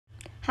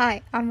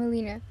Hi, I'm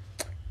Alina.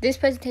 This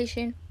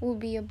presentation will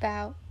be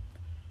about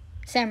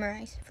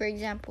samurais, for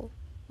example.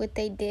 What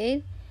they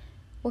did,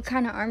 what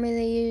kind of armor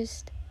they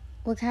used,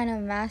 what kind of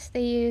mask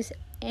they used,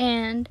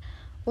 and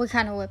what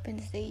kind of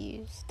weapons they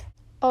used.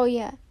 Oh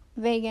yeah,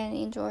 Vega and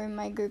Angel are in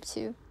my group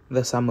too.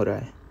 The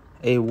samurai,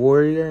 a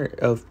warrior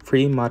of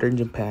pre-modern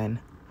Japan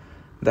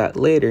that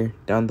later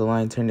down the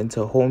line turned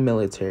into a whole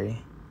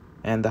military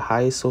and the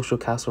highest social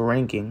castle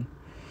ranking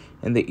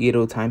in the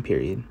Edo time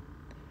period.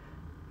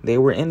 They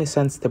were in a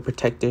sense the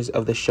protectors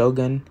of the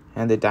shogun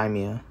and the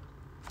daimyo,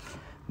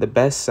 the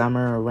best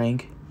samurai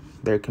rank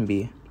there can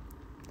be.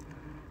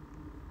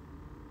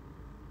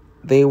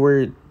 They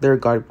were their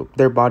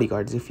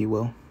bodyguards, if you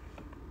will.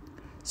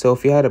 So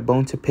if you had a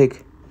bone to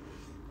pick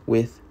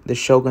with the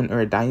shogun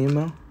or a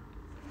daimyo,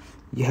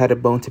 you had a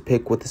bone to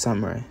pick with the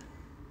samurai.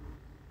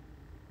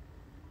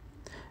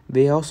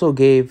 They also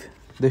gave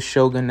the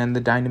shogun and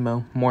the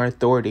daimyo more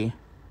authority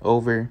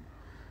over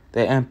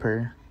the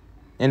emperor,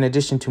 in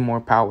addition to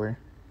more power.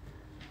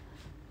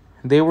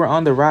 They were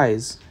on the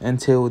rise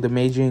until the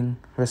Meiji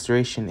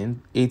Restoration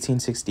in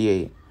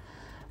 1868,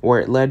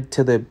 where it led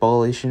to the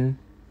abolition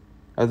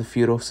of the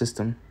feudal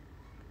system.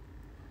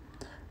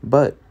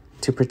 But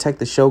to protect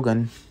the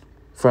shogun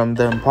from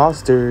the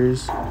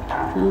imposters,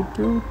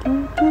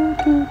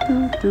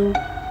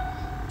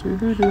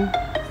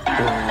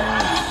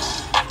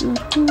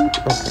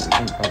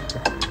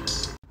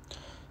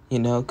 you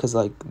know, because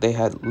like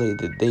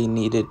they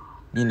needed,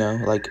 you know,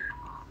 like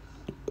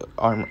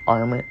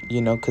armor,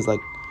 you know, because like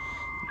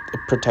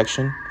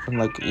protection from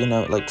like, you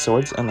know, like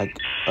swords and like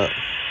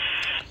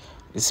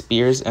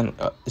spears and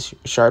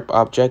sharp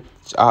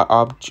objects.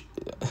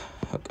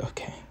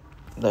 Okay,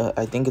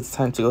 I think it's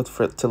time to go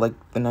to like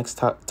the next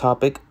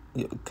topic,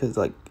 because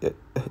like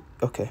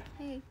okay.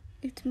 Hey,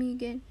 it's me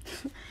again.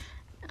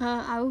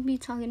 I will be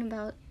talking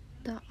about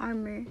the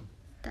armor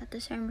that the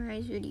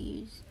samurais would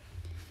use.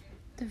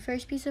 The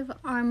first piece of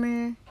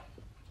armor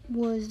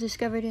was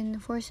discovered in the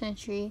 4th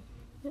century.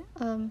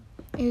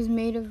 It was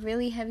made of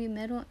really heavy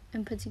metal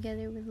and put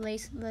together with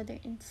lace, leather,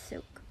 and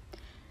silk.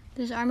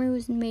 This armor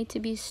was made to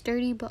be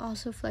sturdy but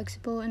also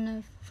flexible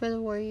enough for the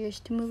warriors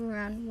to move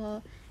around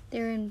while they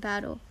were in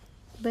battle.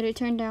 But it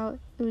turned out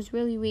it was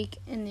really weak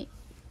and it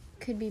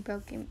could be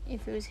broken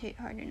if it was hit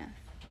hard enough.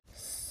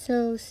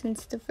 So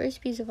since the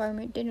first piece of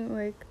armor didn't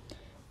work,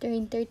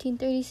 during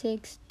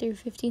 1336 through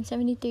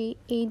 1573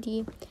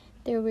 AD,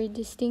 there were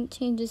distinct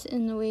changes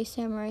in the way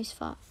samurais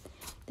fought.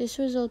 This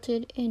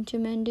resulted in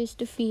tremendous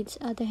defeats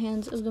at the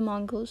hands of the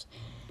Mongols.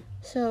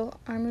 So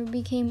armor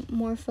became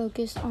more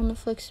focused on the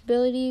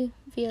flexibility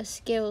via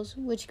scales,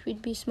 which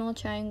could be small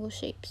triangle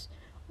shapes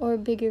or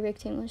bigger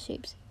rectangle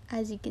shapes,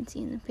 as you can see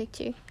in the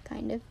picture,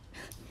 kind of.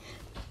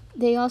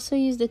 They also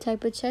used a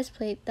type of chest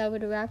plate that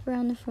would wrap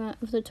around the front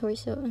of the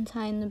torso and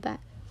tie in the back.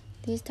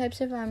 These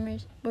types of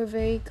armors were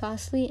very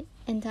costly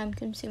and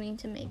time-consuming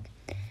to make,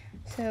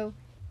 so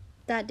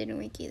that didn't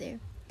work either.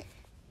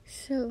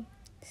 So,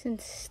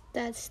 since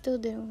that still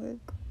didn't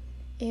work,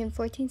 in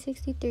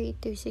 1463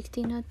 through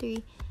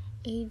 1603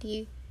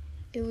 AD,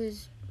 it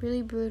was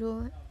really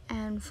brutal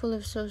and full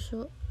of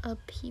social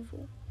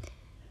upheaval.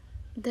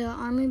 The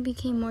armor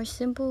became more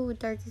simple with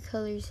darker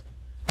colors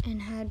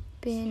and had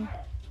been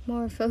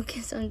more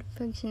focused on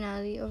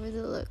functionality over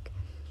the look.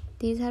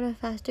 These had a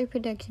faster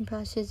production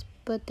process,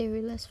 but they were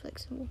less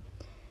flexible.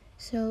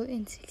 So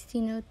in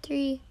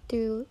 1603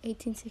 through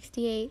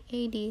 1868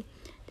 AD,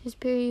 this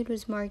period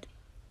was marked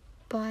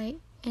by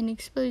an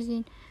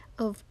explosion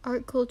of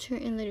art, culture,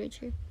 and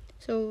literature.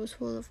 So it was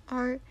full of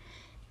art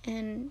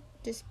and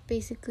just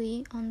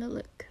basically on the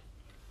look.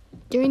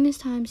 During this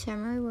time,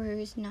 samurai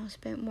warriors now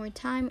spent more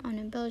time on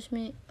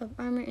embellishment of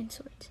armor and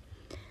swords.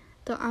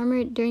 The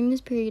armor during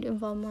this period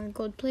involved more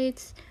gold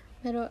plates,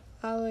 metal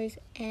alloys,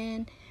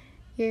 and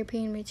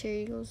European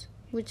materials,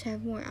 which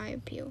have more eye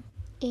appeal.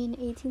 In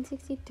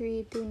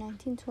 1863 through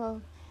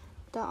 1912,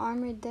 the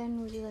armor then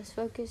was less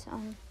focused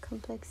on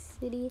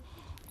complexity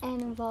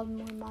and involved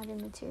more modern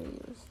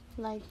materials,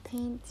 like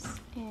paints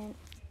and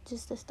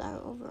just the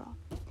style overall.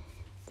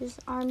 This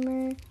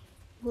armor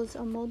was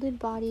a molded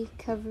body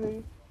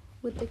covered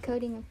with the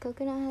coating of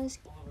coconut husk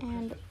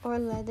and or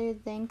leather,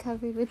 then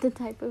covered with the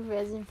type of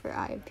resin for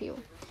eye appeal,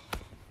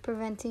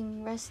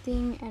 preventing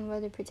rusting and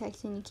weather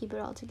protection to keep it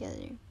all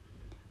together.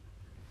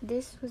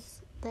 This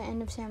was the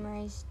end of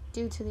samurais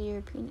due to the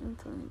European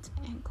influence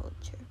and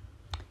culture.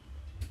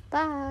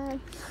 Bye!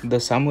 The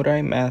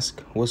samurai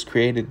mask was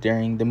created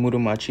during the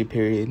Muromachi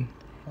period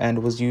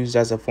and was used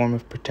as a form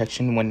of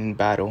protection when in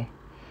battle.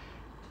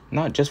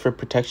 Not just for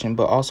protection,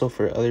 but also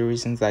for other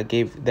reasons that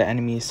gave the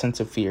enemy a sense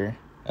of fear,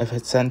 a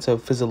sense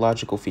of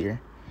physiological fear.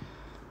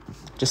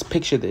 Just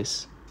picture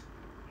this.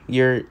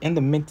 You're in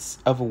the midst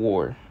of a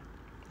war,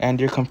 and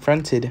you're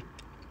confronted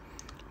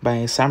by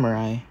a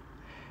samurai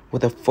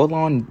with a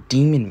full-on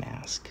demon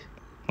mask.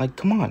 Like,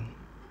 come on.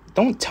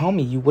 Don't tell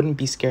me you wouldn't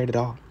be scared at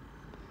all.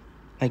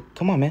 Like,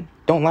 come on, man.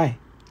 Don't lie.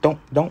 Don't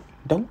lie.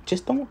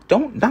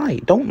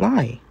 Don't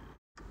lie.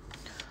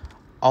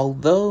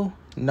 Although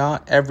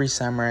not every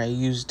samurai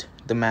used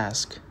the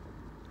mask,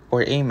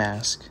 or a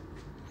mask.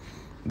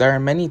 There are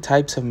many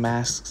types of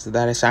masks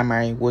that a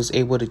samurai was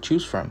able to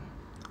choose from.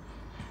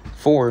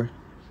 4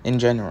 in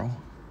general,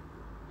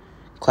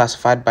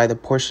 classified by the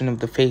portion of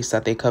the face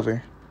that they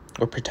cover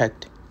or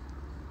protect.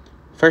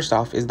 First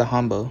off is the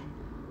hanbo.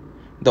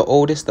 The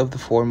oldest of the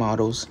 4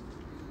 models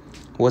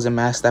was a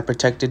mask that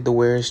protected the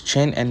wearer's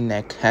chin and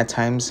neck, at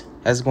times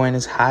as going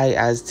as high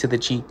as to the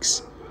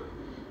cheeks.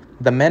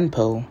 The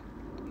menpo.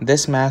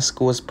 This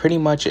mask was pretty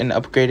much an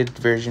upgraded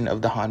version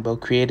of the hanbo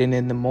created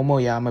in the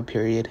Momoyama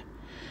period,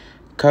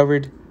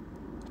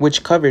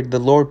 which covered the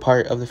lower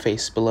part of the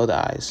face below the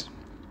eyes,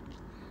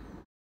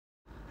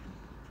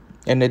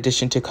 in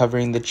addition to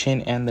covering the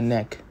chin and the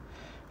neck,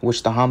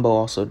 which the hanbo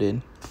also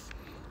did.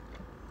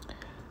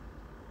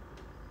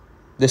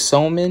 The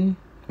somin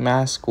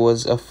mask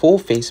was a full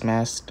face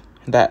mask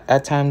that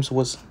at times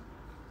was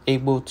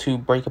able to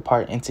break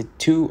apart into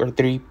 2 or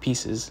 3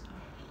 pieces.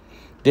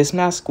 This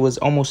mask was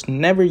almost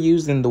never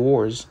used in the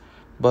wars,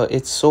 but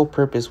its sole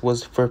purpose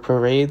was for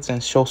parades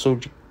and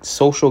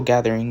social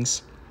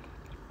gatherings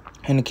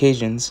and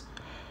occasions.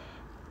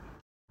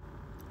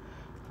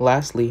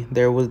 Lastly,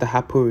 there was the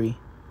hapuri.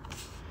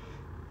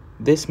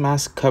 This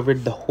mask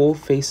covered the whole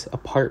face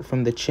apart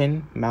from the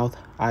chin, mouth,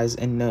 eyes,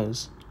 and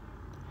nose.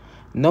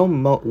 No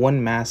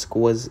one mask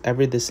was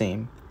ever the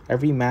same.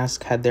 Every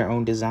mask had their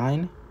own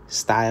design,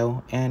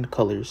 style, and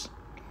colors.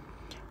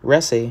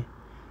 Rese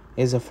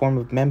is a form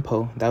of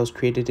menpo that was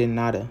created in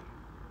Nara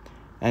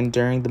and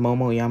during the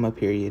Momoyama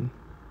period.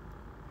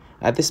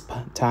 At this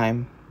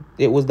time,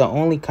 it was the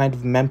only kind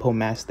of menpo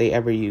mask they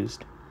ever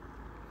used.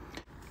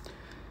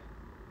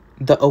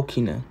 The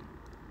okina.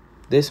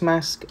 This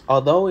mask,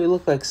 although it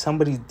looked like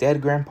somebody's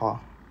dead grandpa,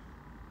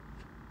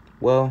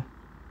 well,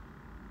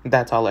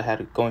 that's all it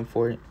had going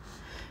for it.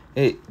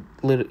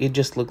 It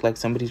just looked like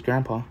somebody's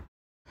grandpa.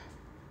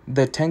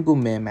 The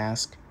tengume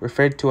mask,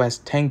 referred to as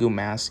Tengu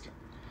mask,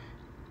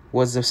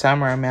 was the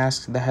samurai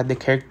mask that had the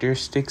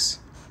characteristics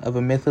of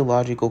a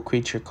mythological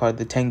creature called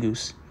the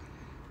Tengus.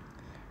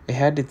 It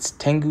had its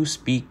Tengu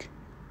speak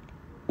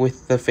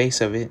with the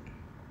face of it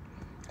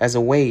as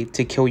a way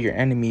to kill your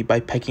enemy by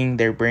pecking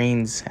their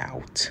brains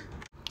out.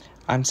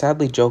 I'm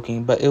sadly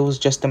joking, but it was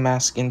just a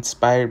mask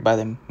inspired by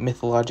the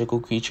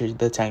mythological creature,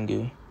 the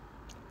Tengu.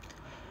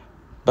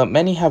 But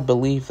many have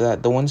believed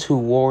that the ones who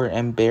wore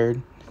and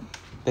bared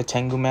the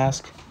Tengu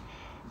mask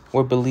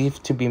were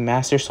believed to be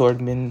master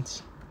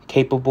swordmen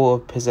capable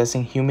of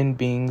possessing human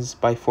beings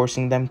by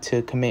forcing them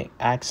to commit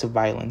acts of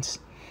violence.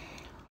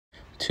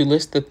 To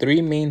list the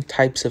 3 main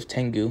types of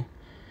Tengu,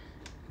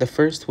 the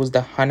first was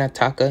the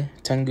Hanataka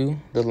Tengu,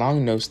 the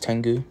long-nosed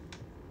Tengu,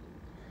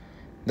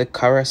 the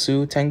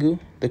Karasu Tengu,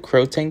 the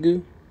crow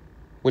Tengu,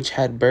 which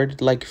had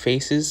bird-like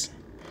faces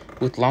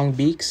with long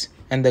beaks,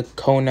 and the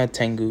Kona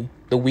Tengu,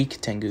 the weak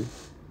Tengu.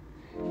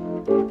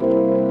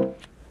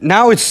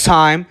 Now it's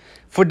time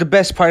for the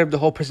best part of the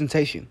whole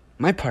presentation,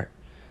 my part.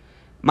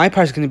 My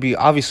part is going to be,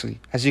 obviously,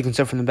 as you can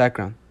tell from the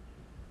background,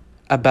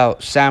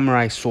 about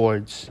samurai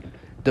swords.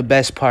 The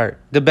best part,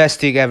 the best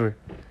thing ever,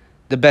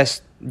 the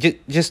best,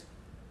 just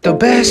the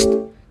best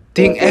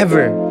thing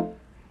ever.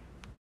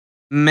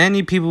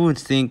 Many people would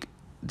think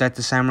that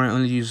the samurai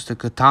only used the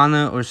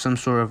katana or some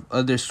sort of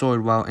other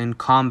sword while in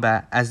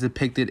combat, as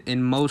depicted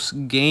in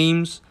most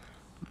games,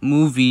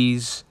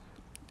 movies,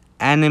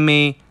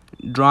 anime,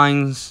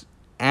 drawings,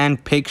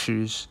 and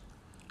pictures.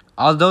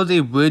 Although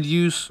they would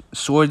use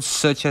swords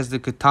such as the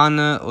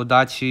katana,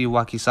 odachi,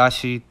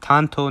 wakizashi,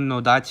 tanto,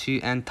 nodachi,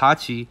 and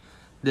tachi,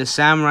 the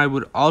samurai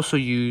would also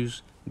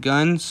use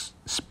guns,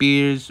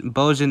 spears,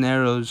 bows, and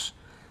arrows,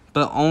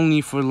 but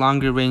only for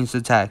longer range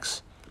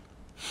attacks.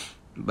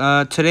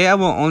 Today I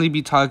will only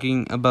be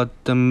talking about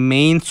the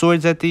main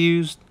swords that they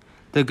used: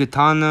 the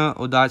katana,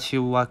 odachi,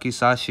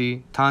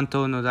 wakizashi,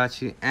 tanto,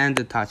 nodachi, and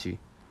the tachi.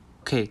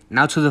 Okay,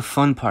 now to the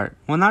fun part.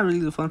 Well, not really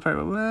the fun part,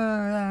 but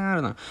I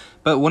don't know.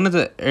 But one of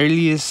the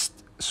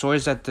earliest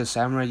swords that the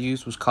samurai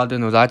used was called the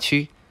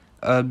nodachi.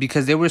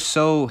 Because they were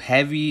so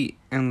heavy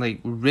and like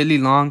really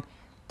long,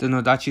 the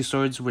nodachi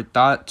swords were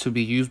thought to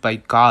be used by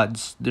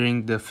gods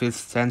during the 5th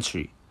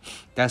century.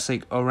 That's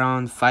like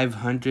around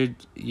 500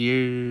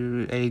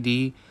 year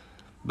AD.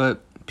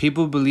 But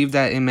people believe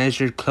that it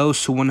measured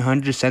close to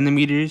 100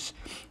 centimeters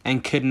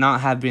and could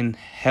not have been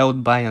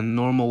held by a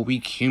normal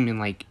weak human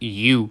like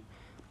you.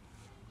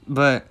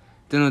 But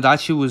the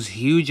nodachi was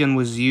huge and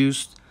was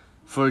used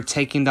for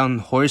taking down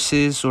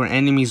horses or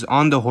enemies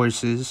on the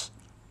horses,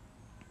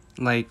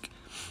 like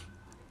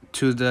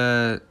to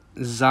the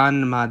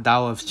Zanma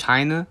Dao of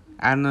China.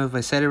 I don't know if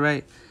I said it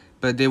right,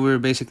 but they were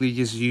basically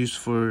just used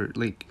for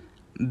like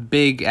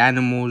big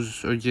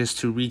animals or just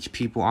to reach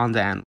people on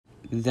the animal.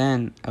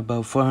 Then,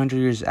 about 400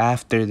 years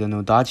after the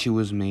nodachi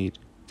was made,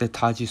 the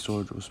tachi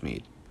sword was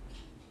made.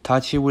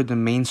 Tachi were the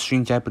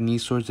mainstream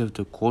Japanese swords of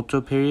the Koto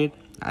period.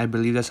 I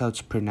believe that's how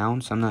it's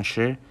pronounced. I'm not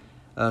sure.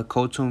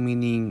 Koto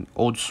meaning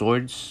old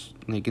swords,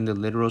 like in the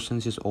literal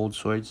sense, just old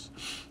swords,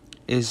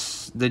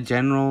 is the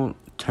general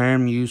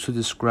term used to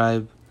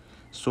describe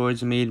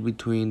swords made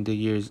between the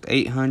years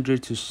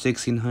 800 to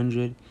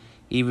 1600,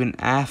 even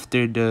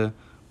after the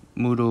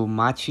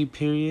Muromachi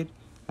period,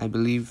 I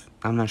believe.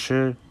 I'm not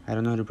sure. I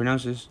don't know how to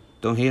pronounce this.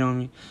 Don't hate on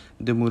me.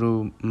 The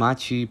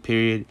Muromachi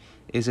period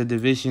is a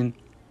division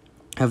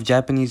of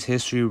Japanese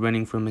history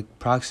running from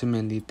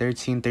approximately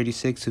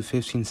 1336 to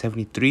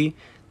 1573.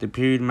 The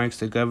period marks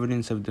the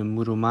governance of the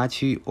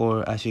Muromachi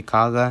or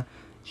Ashikaga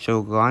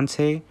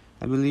Shogunate,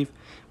 I believe,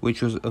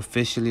 which was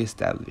officially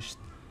established.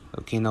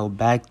 Okay, now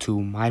back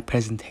to my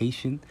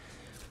presentation.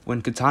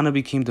 When katana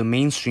became the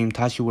mainstream,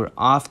 tachi were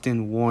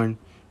often worn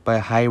by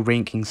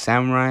high-ranking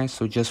samurai,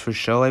 so just for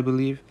show, I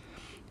believe.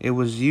 It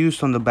was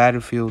used on the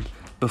battlefield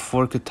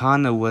before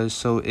katana was,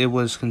 so it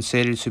was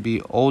considered to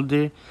be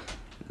older.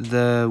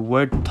 The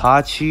word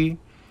tachi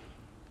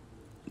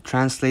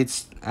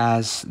translates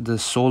as the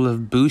soul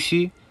of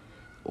bushi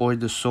or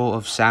the soul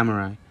of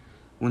samurai.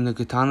 When the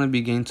katana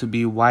began to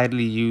be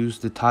widely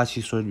used, the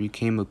tachi sword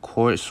became a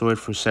court sword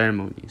for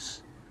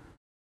ceremonies.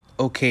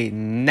 Okay,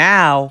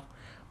 now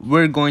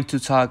we're going to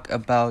talk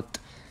about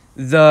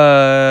the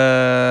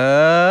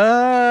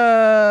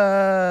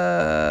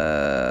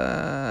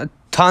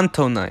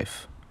Tanto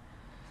knife.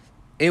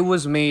 It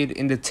was made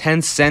in the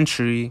 10th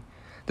century.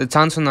 The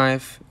Tanto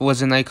knife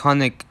was an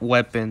iconic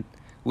weapon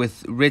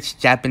with rich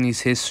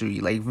Japanese history,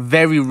 like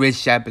very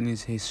rich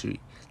Japanese history.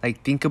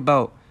 Like, think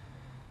about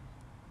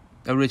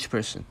a rich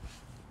person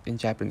in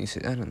Japanese,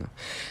 I don't know.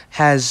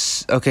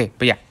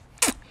 But yeah.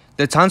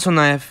 The Tanto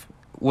knife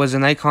was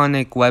an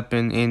iconic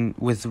weapon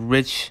with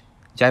rich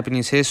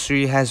Japanese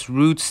history, has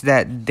roots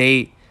that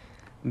date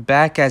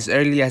back as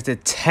early as the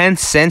 10th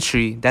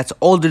century. That's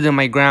older than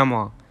my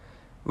grandma.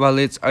 While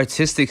its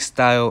artistic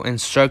style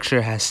and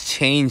structure has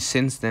changed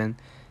since then,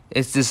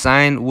 its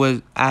design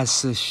was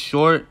as a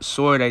short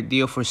sword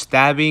ideal for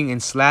stabbing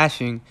and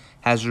slashing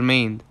has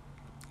remained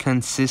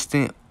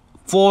consistent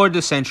for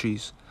the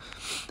centuries.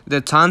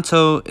 The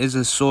Tanto is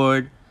a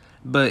sword,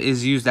 but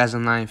is used as a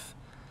knife.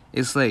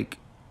 It's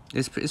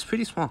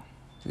pretty small.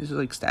 It's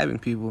like stabbing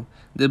people.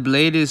 The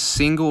blade is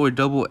single or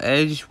double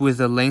edged with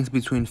a length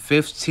between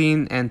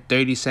 15 and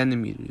 30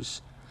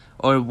 centimeters,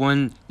 or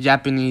one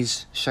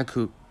Japanese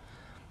shaku.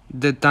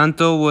 The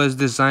Tanto was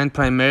designed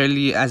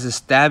primarily as a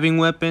stabbing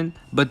weapon,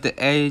 but the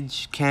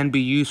edge can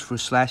be used for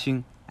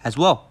slashing as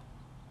well.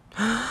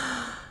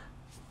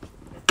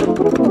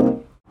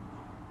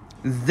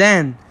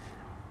 Then,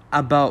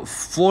 about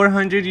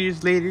 400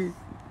 years later,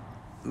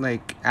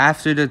 like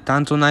after the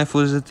Tanto knife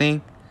was a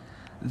thing,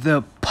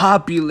 the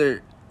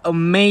popular,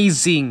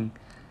 amazing,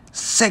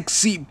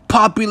 sexy,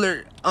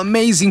 popular,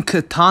 amazing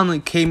katana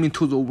came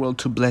into the world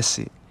to bless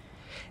it.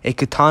 A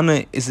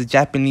katana is a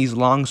Japanese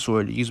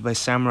longsword used by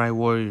samurai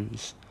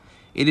warriors.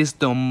 It is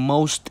the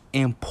most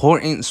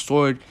important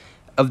sword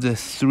of the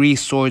 3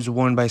 swords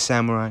worn by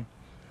samurai.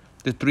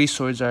 The 3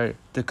 swords are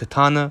the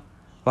katana,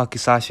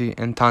 wakizashi,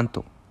 and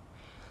tanto.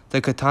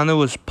 The katana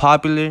was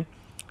popular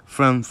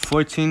from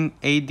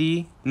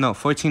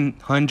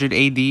 1400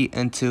 AD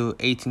until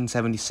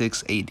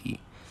 1876 AD.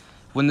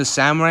 When the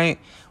samurai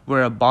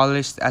were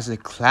abolished as a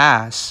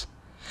class,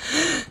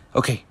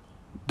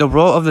 the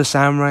role of the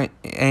samurai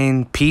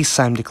in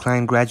peacetime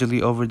declined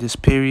gradually over this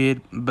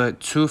period, but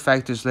 2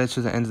 factors led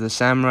to the end of the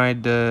samurai: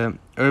 the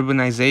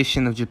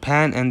urbanization of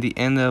Japan and the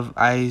end of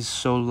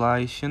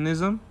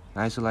isolationism.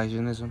 I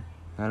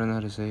don't know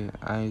how to say it.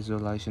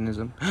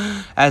 Isolationism.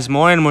 As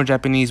more and more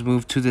Japanese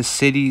moved to the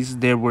cities,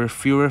 there were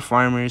fewer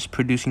farmers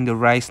producing the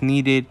rice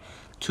needed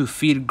to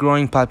feed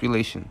growing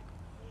population.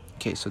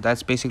 Okay, so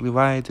that's basically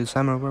why the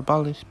samurai were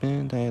abolished.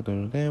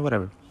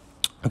 Whatever.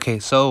 Okay,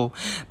 so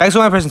back to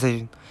my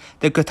presentation.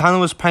 The katana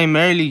was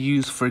primarily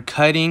used for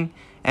cutting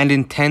and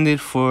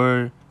intended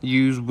for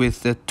use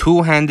with the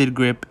 2-handed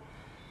grip.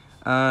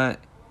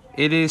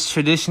 It is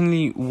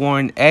traditionally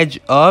worn edge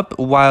up,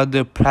 while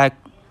the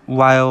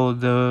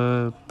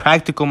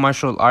practical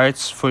martial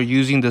arts for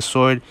using the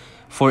sword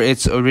for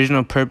its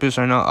original purpose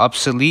are now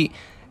obsolete.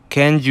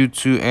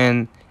 Kenjutsu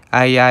and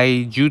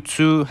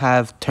Iaijutsu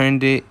have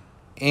turned it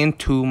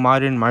into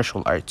modern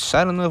martial arts.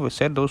 I don't know if I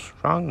said those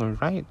wrong or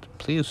right.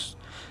 Please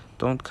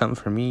don't come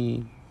for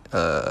me. I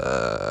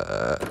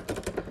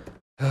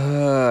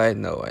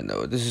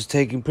know. This is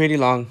taking pretty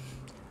long,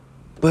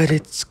 but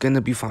it's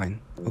gonna be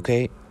fine,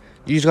 okay?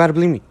 You just gotta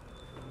believe me.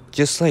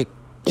 Just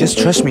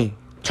trust me.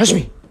 Trust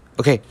me.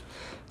 Okay,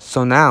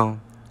 so now,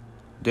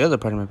 the other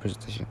part of my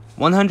presentation.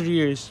 100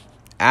 years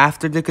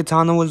after the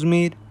katana was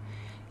made,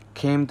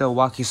 came the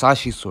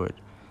wakizashi sword.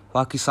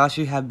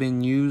 Wakizashi have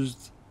been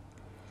used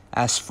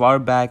as far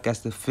back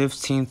as the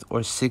 15th or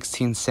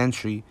 16th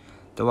century.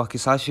 The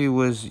wakizashi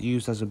was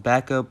used as a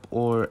backup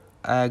or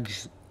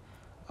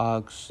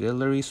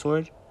auxiliary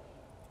sword.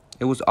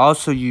 It was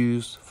also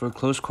used for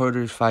close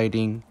quarters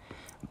fighting,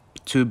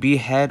 to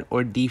behead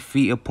or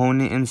defeat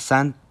opponent, and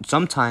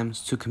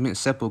sometimes to commit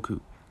seppuku.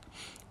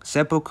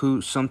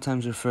 Seppuku,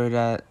 sometimes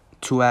referred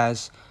to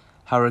as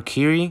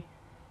harakiri,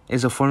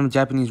 is a form of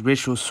Japanese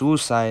ritual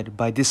suicide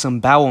by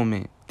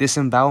disembowelment.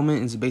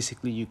 Disembowelment is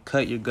basically you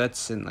cut your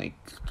guts and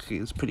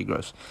it's pretty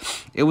gross.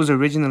 It was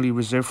originally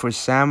reserved for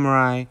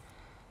samurai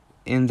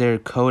in their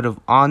code of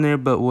honor,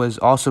 but was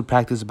also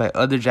practiced by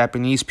other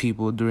Japanese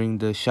people during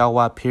the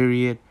Showa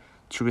period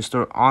to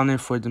restore honor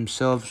for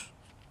themselves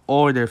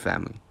or their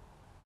family.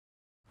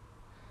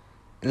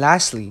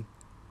 Lastly,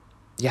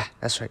 yeah,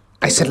 that's right.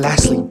 I said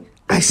lastly.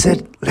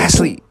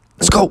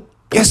 Let's go.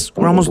 Yes,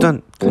 we're almost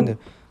done. Kinda.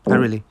 Not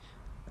really.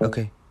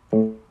 Okay.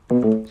 I'm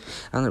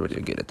not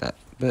really good at that.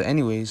 But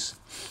anyways,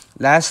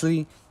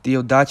 lastly, the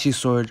Odachi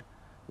sword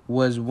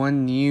was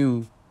one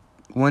use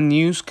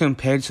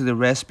compared to the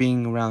rest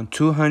being around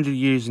 200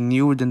 years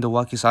newer than the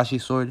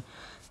Wakizashi sword.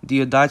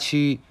 The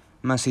Odachi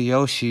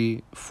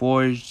Masayoshi,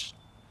 forged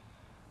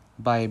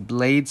by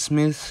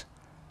bladesmith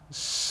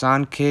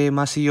Sankei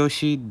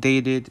Masayoshi,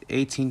 dated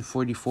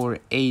 1844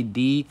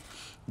 AD.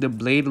 The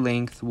blade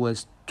length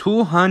was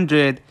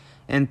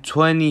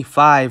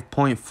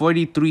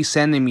 225.43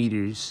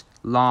 centimeters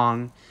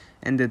long,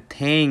 and the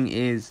tang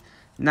is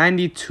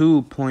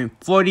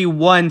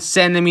 92.41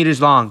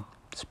 centimeters long.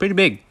 It's pretty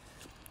big.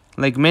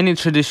 Like many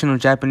traditional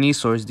Japanese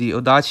swords, the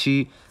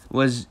Odachi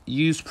was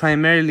used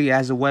primarily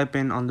as a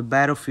weapon on the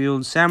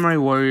battlefield. Samurai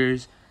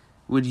warriors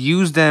would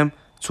use them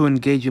to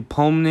engage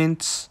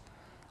opponents,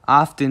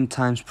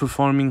 oftentimes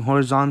performing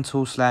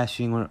horizontal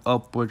slashing or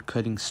upward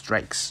cutting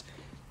strikes.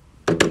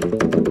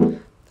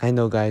 I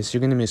know, guys,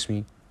 you're gonna miss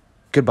me.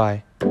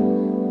 Goodbye.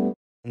 And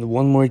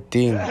one more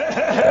thing.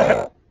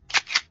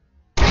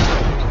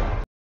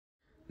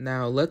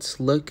 Now let's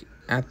look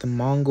at the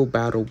Mongol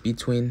battle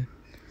between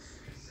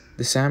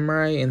the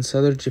samurai in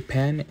southern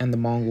Japan and the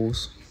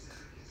Mongols.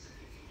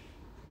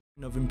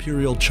 Of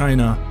Imperial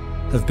China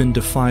have been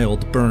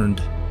defiled,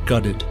 burned,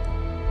 gutted.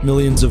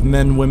 Millions of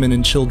men, women,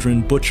 and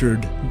children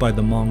butchered by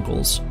the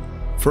Mongols.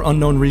 For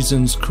unknown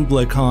reasons,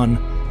 Kublai Khan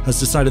has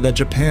decided that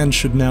Japan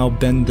should now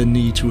bend the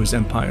knee to his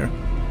empire.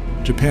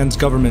 Japan's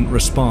government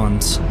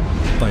responds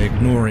by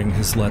ignoring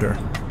his letter.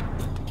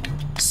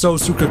 So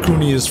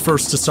Sukakuni is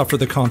first to suffer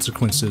the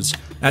consequences.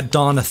 At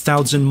dawn,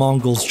 1,000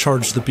 Mongols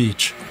charge the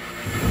beach.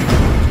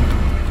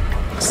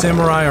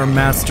 Samurai are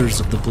masters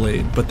of the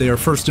blade, but they are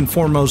first and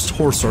foremost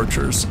horse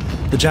archers.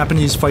 The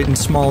Japanese fight in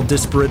small,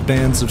 disparate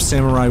bands of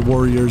samurai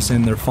warriors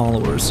and their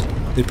followers.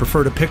 They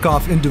prefer to pick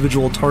off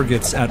individual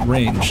targets at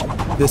range.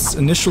 This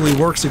initially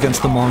works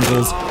against the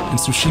Mongols, and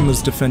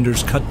Tsushima's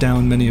defenders cut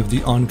down many of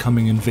the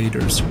oncoming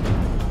invaders.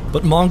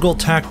 But Mongol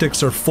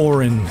tactics are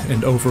foreign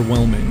and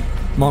overwhelming.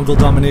 Mongol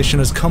domination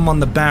has come on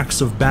the backs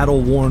of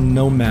battle-worn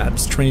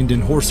nomads trained in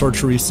horse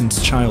archery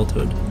since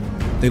childhood.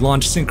 They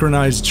launch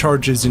synchronized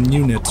charges in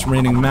units,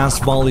 raining mass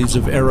volleys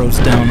of arrows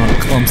down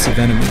on clumps of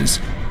enemies.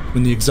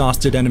 When the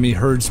exhausted enemy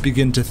herds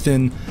begin to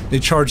thin, they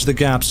charge the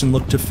gaps and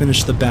look to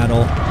finish the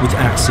battle with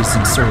axes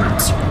and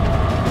swords.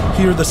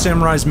 Here, the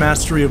samurai's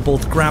mastery of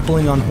both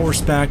grappling on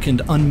horseback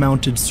and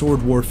unmounted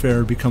sword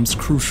warfare becomes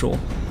crucial.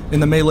 In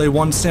the melee,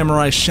 one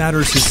samurai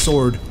shatters his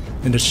sword,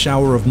 and a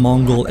shower of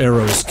Mongol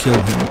arrows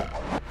kill him.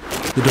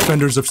 The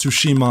defenders of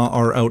Tsushima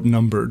are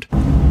outnumbered.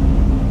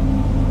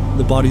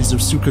 The bodies of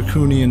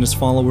Sukakuni and his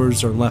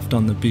followers are left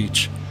on the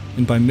beach,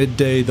 and by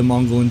midday the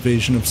Mongol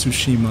invasion of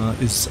Tsushima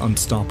is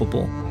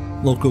unstoppable.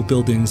 Local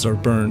buildings are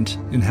burned,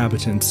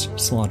 inhabitants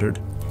slaughtered.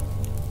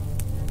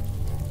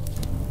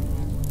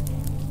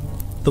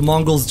 The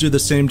Mongols do the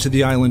same to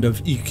the island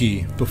of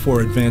Iki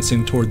before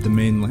advancing toward the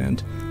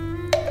mainland.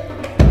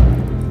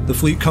 The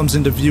fleet comes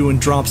into view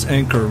and drops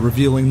anchor,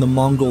 revealing the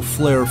Mongol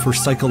flair for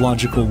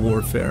psychological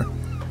warfare.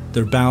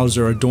 Their bows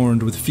are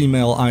adorned with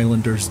female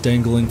islanders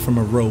dangling from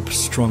a rope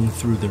strung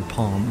through their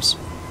palms.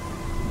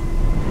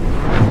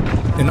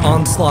 An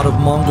onslaught of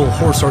Mongol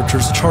horse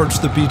archers charge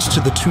the beach to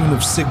the tune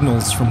of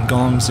signals from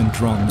gongs and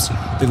drums.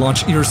 They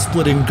launch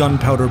ear-splitting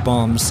gunpowder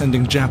bombs,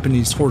 sending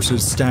Japanese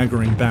horses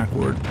staggering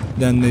backward.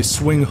 Then they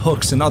swing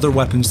hooks and other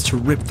weapons to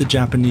rip the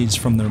Japanese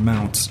from their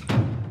mounts.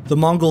 The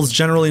Mongols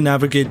generally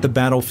navigate the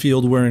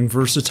battlefield wearing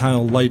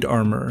versatile light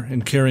armor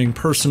and carrying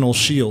personal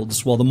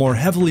shields, while the more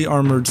heavily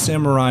armored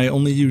samurai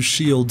only use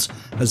shields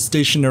as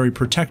stationary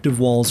protective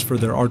walls for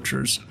their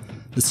archers.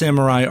 The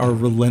samurai are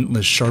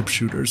relentless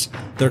sharpshooters.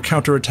 Their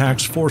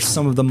counterattacks force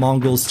some of the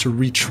Mongols to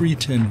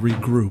retreat and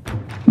regroup.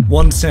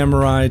 One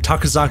samurai,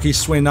 Takazaki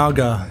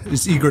Suenaga,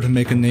 is eager to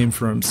make a name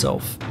for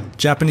himself.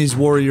 Japanese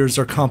warriors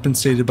are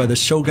compensated by the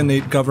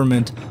shogunate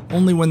government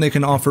only when they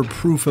can offer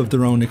proof of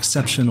their own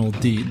exceptional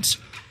deeds.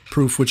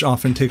 Proof which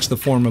often takes the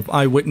form of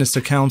eyewitness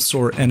accounts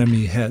or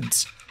enemy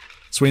heads.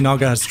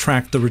 Suenaga has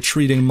tracked the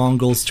retreating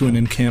Mongols to an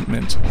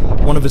encampment.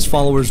 One of his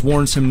followers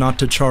warns him not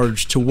to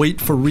charge, to wait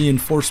for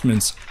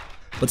reinforcements,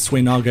 but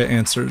Suenaga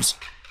answers,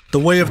 "The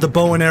way of the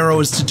bow and arrow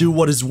is to do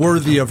what is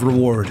worthy of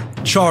reward.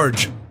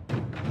 Charge!"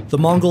 The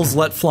Mongols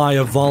let fly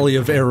a volley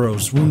of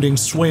arrows, wounding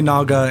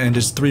Suenaga and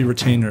his 3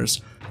 retainers.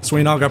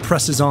 Suenaga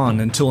presses on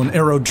until an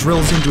arrow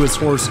drills into his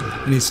horse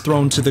and he's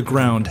thrown to the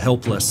ground,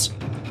 helpless.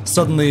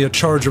 Suddenly, a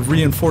charge of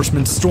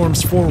reinforcements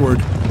storms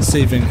forward,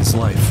 saving his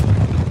life.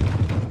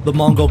 The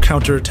Mongol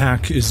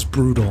counterattack is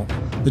brutal.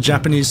 The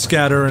Japanese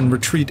scatter and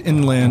retreat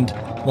inland,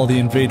 while the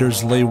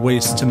invaders lay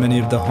waste to many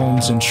of the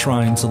homes and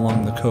shrines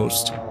along the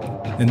coast.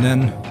 And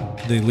then,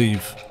 they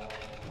leave.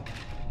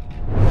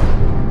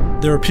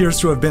 There appears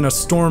to have been a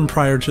storm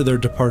prior to their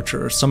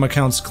departure. Some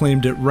accounts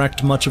claimed it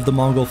wrecked much of the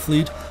Mongol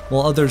fleet,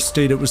 while others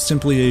state it was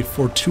simply a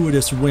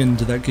fortuitous wind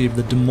that gave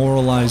the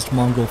demoralized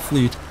Mongol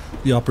fleet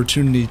the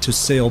opportunity to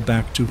sail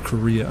back to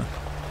Korea.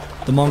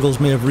 The Mongols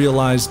may have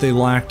realized they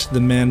lacked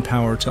the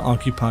manpower to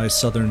occupy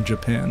southern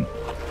Japan.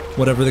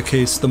 Whatever the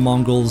case, the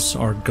Mongols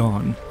are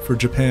gone. For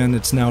Japan,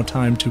 it's now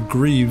time to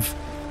grieve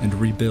and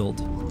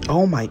rebuild.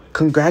 Oh my,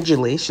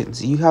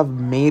 congratulations. You have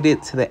made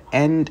it to the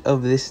end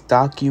of this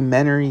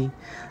documentary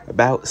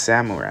about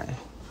samurai.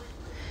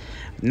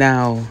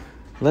 Now,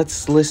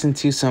 let's listen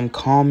to some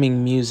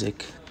calming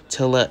music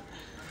to let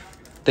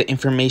the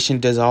information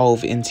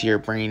dissolve into your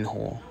brain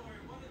hole.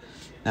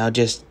 Now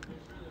just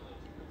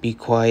be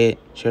quiet,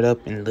 shut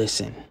up, and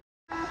listen.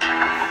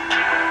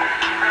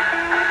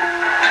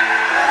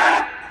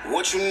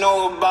 What you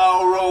know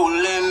about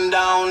rolling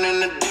down in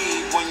the deep?